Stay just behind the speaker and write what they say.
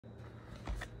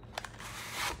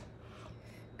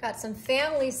Got some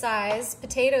family size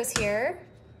potatoes here.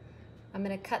 I'm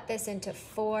gonna cut this into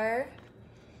 4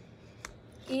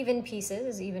 even pieces,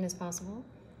 as even as possible.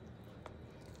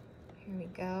 Here we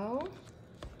go.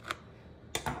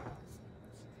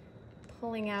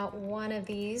 Pulling out one of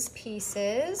these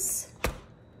pieces.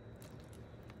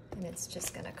 And it's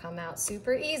just gonna come out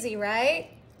super easy, right?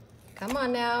 Come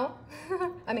on now.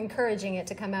 I'm encouraging it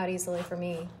to come out easily for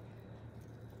me.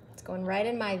 It's going right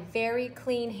in my very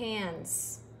clean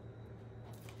hands.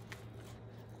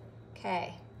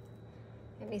 Okay,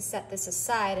 let me set this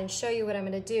aside and show you what I'm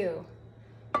gonna do.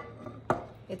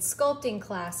 It's sculpting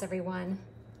class, everyone.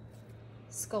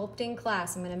 Sculpting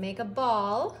class. I'm gonna make a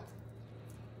ball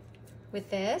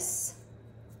with this.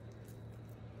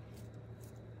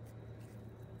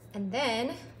 And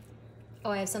then,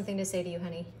 oh, I have something to say to you,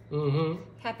 honey. Mm-hmm.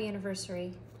 Happy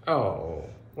anniversary. Oh,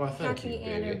 well, thank you, Happy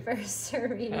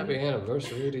anniversary. Happy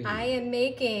anniversary to you. I am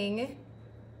making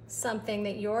something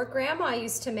that your grandma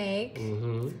used to make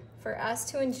for us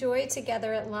to enjoy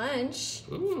together at lunch.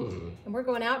 And we're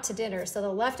going out to dinner, so the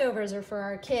leftovers are for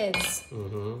our kids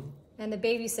and the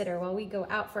babysitter while we go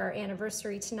out for our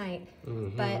anniversary tonight.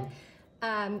 But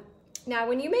now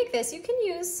when you make this, you can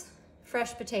use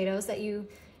fresh potatoes that you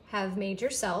have made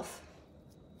yourself.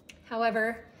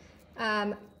 However,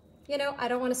 you know, I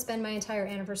don't want to spend my entire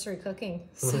anniversary cooking.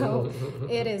 So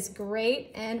it is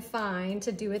great and fine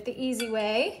to do it the easy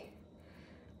way.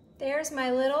 There's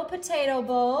my little potato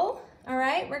bowl. All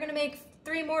right, we're gonna make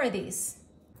 3 more of these.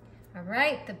 All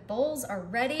right, the bowls are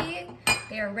ready.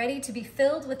 They are ready to be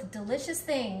filled with delicious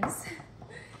things.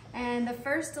 And the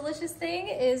first delicious thing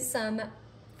is some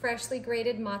freshly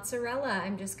grated mozzarella.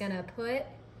 I'm just gonna put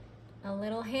a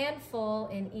little handful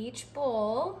in each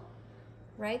bowl,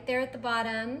 right there at the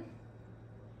bottom.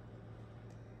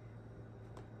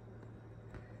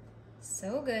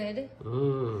 So good.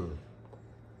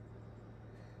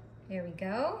 There we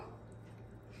go.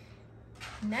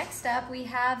 Next up, we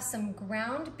have some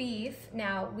ground beef.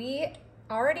 Now, we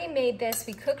already made this.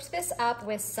 We cooked this up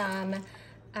with some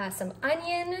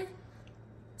onion,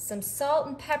 some salt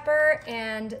and pepper,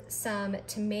 and some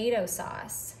tomato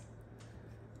sauce.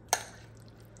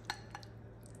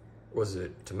 Was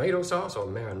it tomato sauce or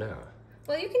marinara?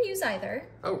 Well, you can use either.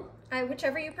 Oh.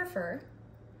 Whichever you prefer.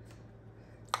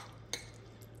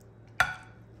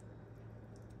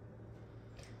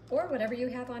 Or whatever you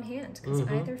have on hand, because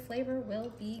either flavor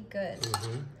will be good.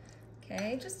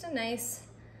 Okay, just a nice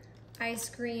ice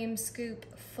cream scoop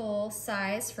full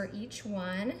size for each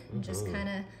one. And just kind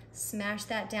of smash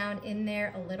that down in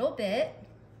there a little bit.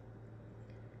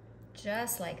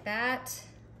 Just like that.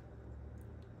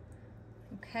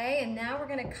 Okay, and now we're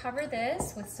gonna cover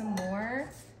this with some more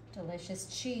delicious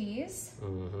cheese.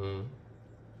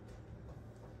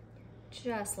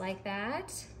 Just like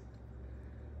that.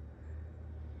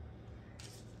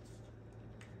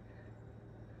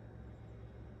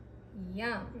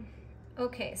 Yum.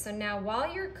 Okay, so now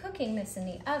while you're cooking this in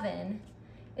the oven,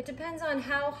 it depends on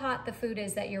how hot the food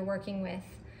is that you're working with.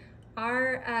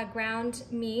 Our ground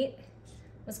meat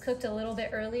was cooked a little bit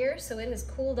earlier, so it has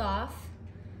cooled off,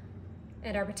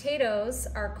 and our potatoes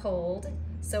are cold.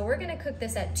 So we're gonna cook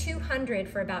this at 200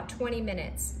 for about 20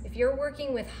 minutes. If you're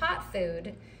working with hot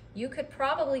food, you could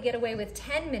probably get away with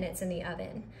 10 minutes in the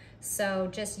oven. So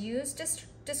just use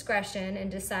discretion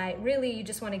and decide, really you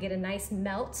just wanna get a nice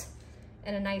melt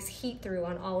and a nice heat through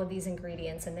on all of these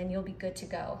ingredients, and then you'll be good to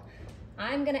go.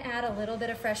 I'm gonna add a little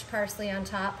bit of fresh parsley on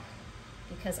top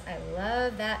because I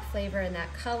love that flavor and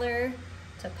that color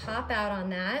to pop out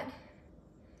on that.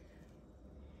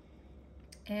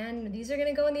 And these are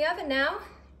gonna go in the oven now,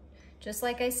 just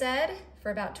like I said, for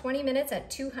about 20 minutes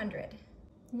at 200.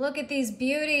 Look at these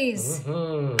beauties.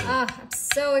 I'm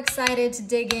so excited to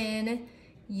dig in.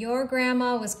 Your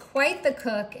grandma was quite the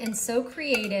cook and so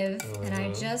creative, and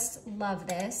I just love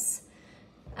this.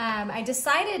 I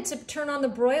decided to turn on the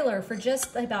broiler for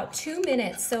just about 2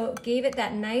 minutes, so it gave it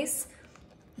that nice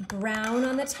brown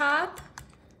on the top.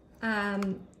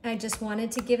 I just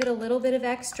wanted to give it a little bit of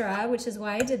extra, which is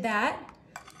why I did that.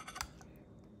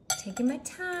 Taking my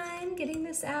time, getting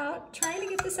this out, trying to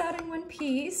get this out in one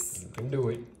piece. You can do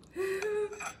it.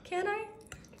 Can I?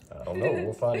 I don't know,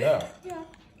 we'll find out. Yeah.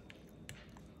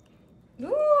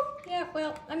 Ooh, yeah,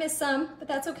 well, I missed some, but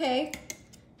that's okay.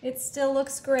 It still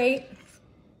looks great.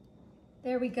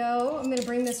 There we go. I'm gonna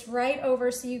bring this right over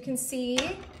so you can see.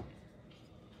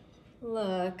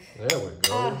 Look. There we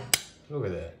go. Look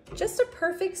at that. Just a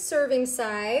perfect serving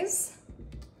size.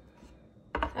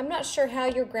 I'm not sure how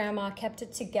your grandma kept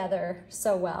it together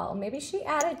so well. Maybe she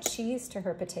added cheese to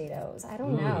her potatoes. I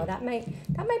don't know. That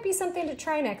might be something to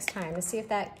try next time to see if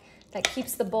that That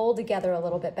keeps the bowl together a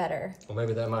little bit better. Well,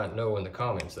 maybe they might know in the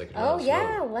comments. They could let Oh us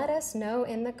yeah, know. let us know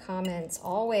in the comments.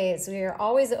 Always. We are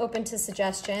always open to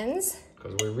suggestions.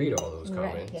 Because we read all those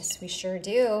comments. Right. Yes, we sure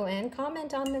do. And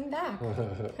comment on them back.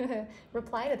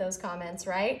 Reply to those comments,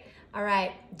 right? All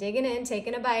right, digging in,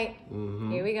 taking a bite.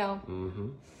 Here we go.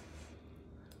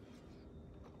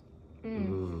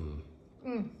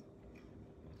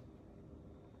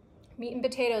 Meat and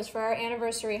potatoes for our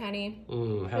anniversary, honey.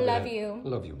 Love you. Love you.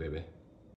 Love you, baby.